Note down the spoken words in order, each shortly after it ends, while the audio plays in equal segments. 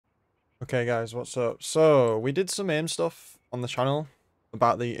Okay guys, what's up? So, we did some aim stuff on the channel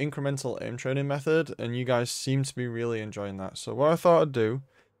about the incremental aim training method, and you guys seem to be really enjoying that. So what I thought I'd do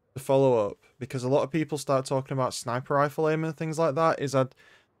to follow up, because a lot of people start talking about sniper rifle aim and things like that, is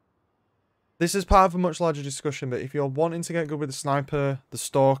this is part of a much larger discussion, but if you're wanting to get good with the sniper, the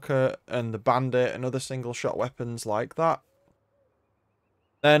stalker, and the bandit, and other single shot weapons like that,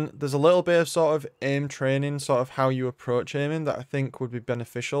 then there's a little bit of sort of aim training, sort of how you approach aiming, that I think would be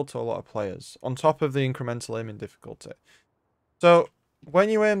beneficial to a lot of players, on top of the incremental aiming difficulty. So,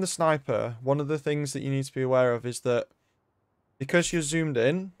 when you aim the sniper, one of the things that you need to be aware of is that because you're zoomed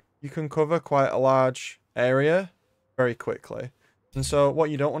in, you can cover quite a large area very quickly. And so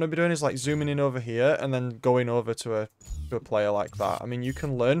what you don't want to be doing is like zooming in over here and then going over to a player like that. I mean, you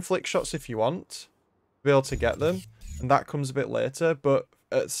can learn flick shots if you want to be able to get them, and that comes a bit later, but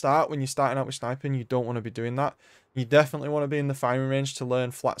at the start, when you're starting out with sniping, you don't want to be doing that. You definitely want to be in the firing range to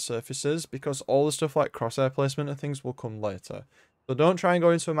learn flat surfaces, because all the stuff like crosshair placement and things will come later. So don't try and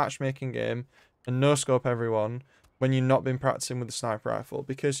go into a matchmaking game and no-scope everyone when you've not been practicing with the sniper rifle,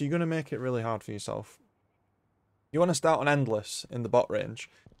 because you're going to make it really hard for yourself. You want to start on endless in the bot range,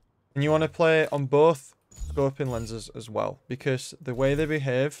 and you want to play on both scoping lenses as well, because the way they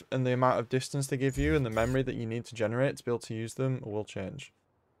behave and the amount of distance they give you and the memory that you need to generate to be able to use them will change.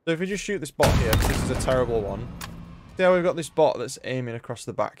 So if we just shoot this bot here, this is a terrible one. See how we've got this bot that's aiming across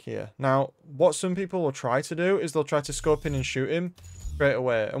the back here. Now, what some people will try to do is they'll try to scope in and shoot him straight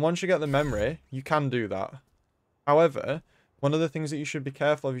away. And once you get the memory, you can do that. However, one of the things that you should be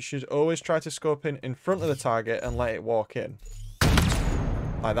careful of, you should always try to scope in front of the target and let it walk in.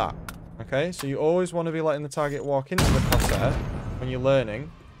 Like that. Okay, so you always want to be letting the target walk into the crosshair when you're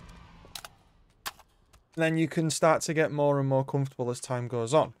learning. Then you can start to get more and more comfortable as time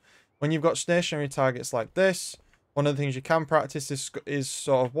goes on. When you've got stationary targets like this, one of the things you can practice is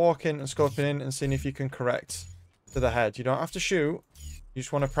sort of walking and scoping in and seeing if you can correct to the head. You don't have to shoot, you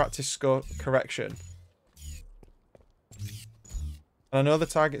just want to practice correction. And I know the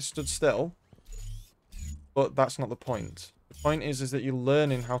target stood still, but that's not the point. The point is that you're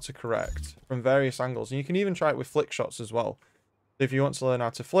learning how to correct from various angles. And you can even try it with flick shots as well. If you want to learn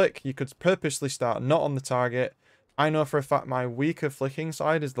how to flick, you could purposely start not on the target. I know for a fact my weaker flicking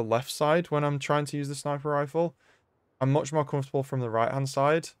side is the left side when I'm trying to use the sniper rifle. I'm much more comfortable from the right hand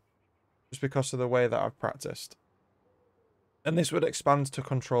side, just because of the way that I've practiced. And this would expand to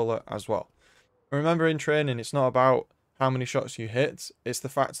controller as well. Remember, in training, it's not about how many shots you hit, it's the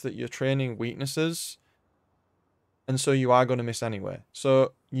fact that you're training weaknesses, and so you are going to miss anyway.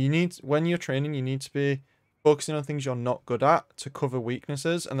 So when you're training, you need to be focusing on things you're not good at to cover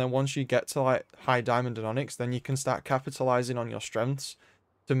weaknesses, and then once you get to like high diamond and onyx, then you can start capitalizing on your strengths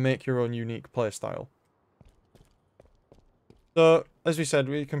to make your own unique playstyle. So as we said,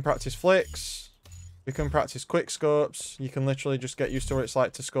 we can practice flicks, we can practice quick scopes, you can literally just get used to what it's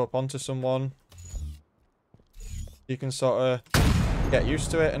like to scope onto someone. You can sort of get used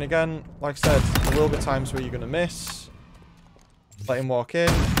to it, and again, like I said, there will be times where you're going to miss. Let him walk in,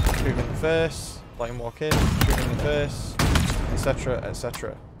 shoot him in the face. Let him walk in, shoot him in the face, etc,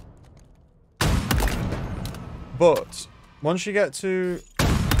 etc. But once you get to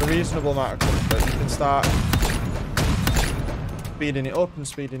a reasonable amount of comfort, you can start speeding it up and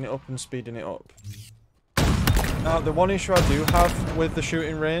speeding it up and speeding it up. Now, the one issue I do have with the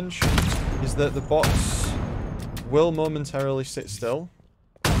shooting range is that the bots will momentarily sit still,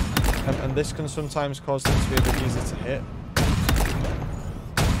 and this can sometimes cause them to be a bit easy to hit.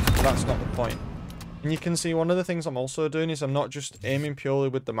 But that's not the point. And you can see one of the things I'm also doing is I'm not just aiming purely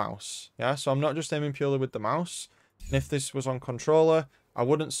with the mouse. Yeah, so I'm not just aiming purely with the mouse. And if this was on controller, I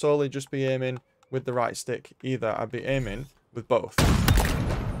wouldn't solely just be aiming with the right stick either. I'd be aiming with both.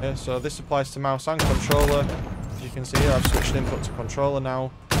 Yeah, so this applies to mouse and controller. As you can see here, I've switched input to controller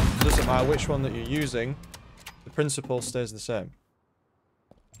now. It doesn't matter which one that you're using, the principle stays the same.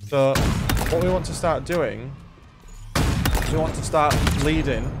 So what we want to start doing is we want to start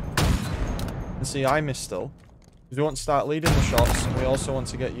leading. And see, I miss still. Because we want to start leading the shots, and we also want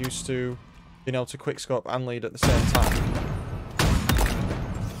to get used to being able to quickscope and lead at the same time.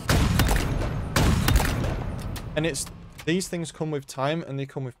 And these things come with time, and they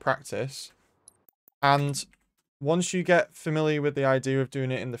come with practice. And once you get familiar with the idea of doing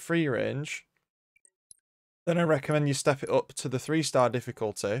it in the free range, then I recommend you step it up to the 3-star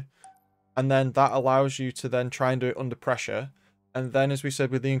difficulty, and then that allows you to then try and do it under pressure. And then, as we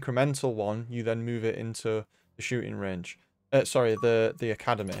said, with the incremental one, you then move it into the shooting range. Sorry, the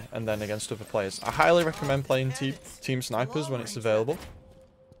academy, and then against other players. I highly recommend playing team snipers when it's available.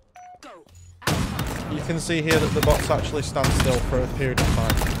 You can see here that the bots actually stand still for a period of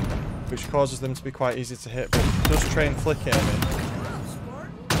time. which causes them to be quite easy to hit, but it does train flick aiming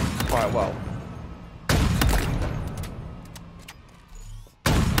quite well.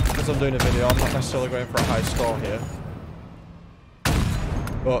 Because I'm doing a video, I'm not necessarily going for a high score here.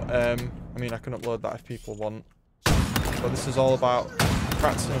 But, I mean, I can upload that if people want. But this is all about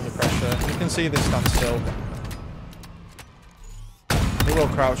practicing under pressure. You can see this stand still. They will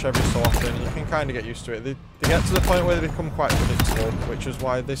crouch every so often, and you can kind of get used to it. They get to the point where they become quite predictable, which is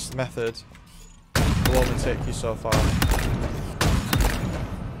why this method will only take you so far.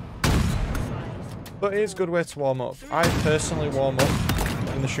 But it is a good way to warm up. I personally warm up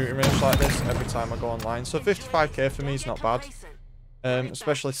in the shooting range like this every time I go online. So 55k for me is not bad.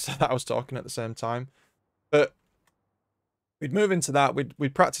 Especially that I was talking at the same time. But we'd move into that.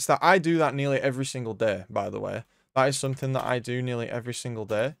 We'd practice that. I do that nearly every single day, by the way. That is something that I do nearly every single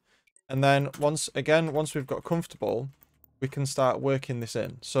day. And then once we've got comfortable, we can start working this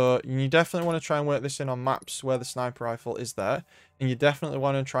in. So you definitely want to try and work this in on maps where the sniper rifle is there. And you definitely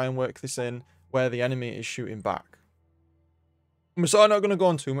want to try and work this in where the enemy is shooting back. We're sort of not going to go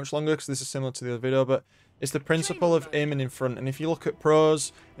on too much longer because this is similar to the other video, but it's the principle of aiming in front. And if you look at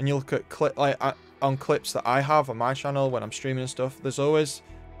pros and you look at on clips that I have on my channel when I'm streaming and stuff, there's always,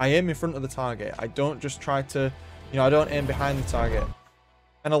 I aim in front of the target. I don't just try to, you know, I don't aim behind the target.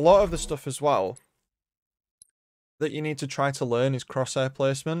 And a lot of the stuff as well that you need to try to learn is crosshair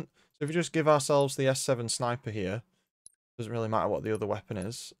placement. So if you just give ourselves the S7 sniper here, doesn't really matter what the other weapon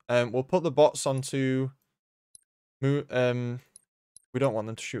is. We'll put the bots onto, we don't want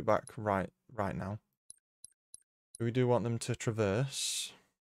them to shoot back right now. We do want them to traverse.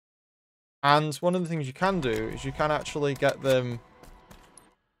 And one of the things you can do is you can actually get them,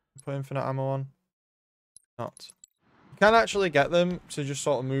 put infinite ammo on. Not. You can actually get them to just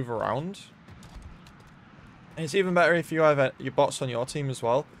sort of move around. And it's even better if you have your bots on your team as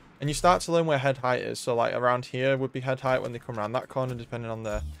well. And you start to learn where head height is. So like around here would be head height when they come around that corner, depending on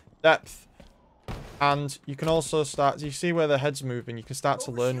their depth. And you can also start, you see where their head's moving, you can start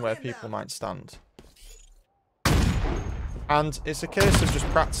to learn where people might stand. And it's a case of just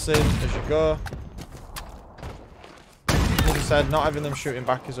practicing as you go. As I said, not having them shooting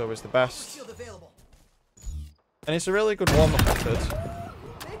back is always the best. And it's a really good warm-up method.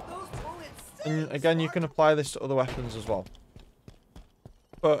 And again, you can apply this to other weapons as well.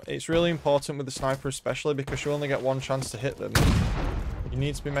 But it's really important with the sniper especially because you only get one chance to hit them. You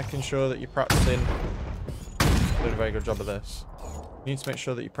need to be making sure that you're practicing. Doing a very good job of this. You need to make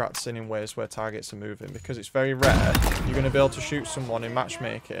sure that you're practicing in ways where targets are moving because it's very rare you're going to be able to shoot someone in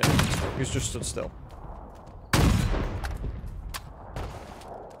matchmaking who's just stood still.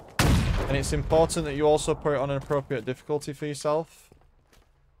 And it's important that you also put it on an appropriate difficulty for yourself.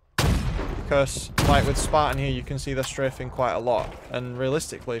 Because, like with Spartan here, you can see they're strafing quite a lot. And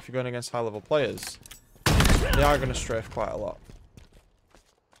realistically, if you're going against high-level players, they are going to strafe quite a lot.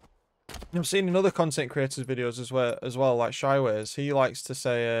 I've seen in other content creators' videos as well, like Shyways, he likes to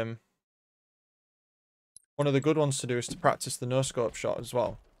say one of the good ones to do is to practice the no-scope shot as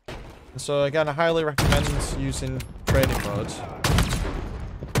well. And so again, I highly recommend using training modes.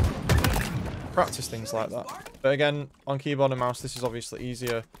 Practice things like that. But again, on keyboard and mouse, this is obviously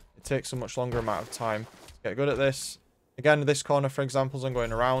easier. It takes a much longer amount of time to get good at this. Again, this corner, for example, as I'm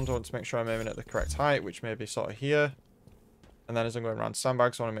going around, I want to make sure I'm aiming at the correct height, which may be sort of here. And then as I'm going around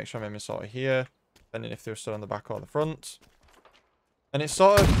sandbags, I want to make sure I'm aiming sort of here, depending if they're stood on the back or the front. And it's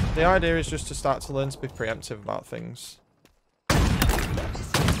sort of, the idea is just to start to learn to be preemptive about things.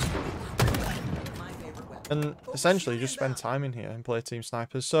 And essentially just spend time in here and play Team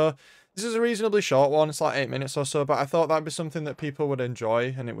Snipers. So this is a reasonably short one, it's like 8 minutes or so, but I thought that'd be something that people would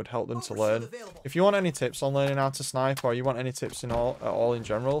enjoy and it would help them to learn. If you want any tips on learning how to snipe or you want any tips at all in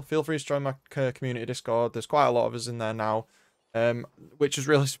general, feel free to join my community Discord. There's quite a lot of us in there now. Which is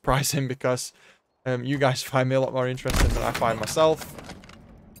really surprising because you guys find me a lot more interesting than I find myself.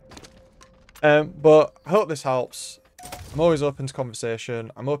 But I hope this helps. I'm always open to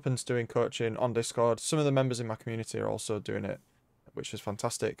conversation. I'm open to doing coaching on Discord. Some of the members in my community are also doing it, which is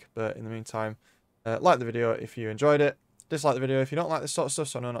fantastic. But in the meantime, like the video if you enjoyed it. Dislike the video if you don't like this sort of stuff,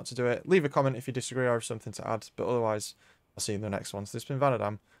 so I know not to do it. Leave a comment if you disagree or have something to add. But otherwise, I'll see you in the next one. So this has been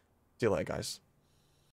Vanadam. See you later, guys.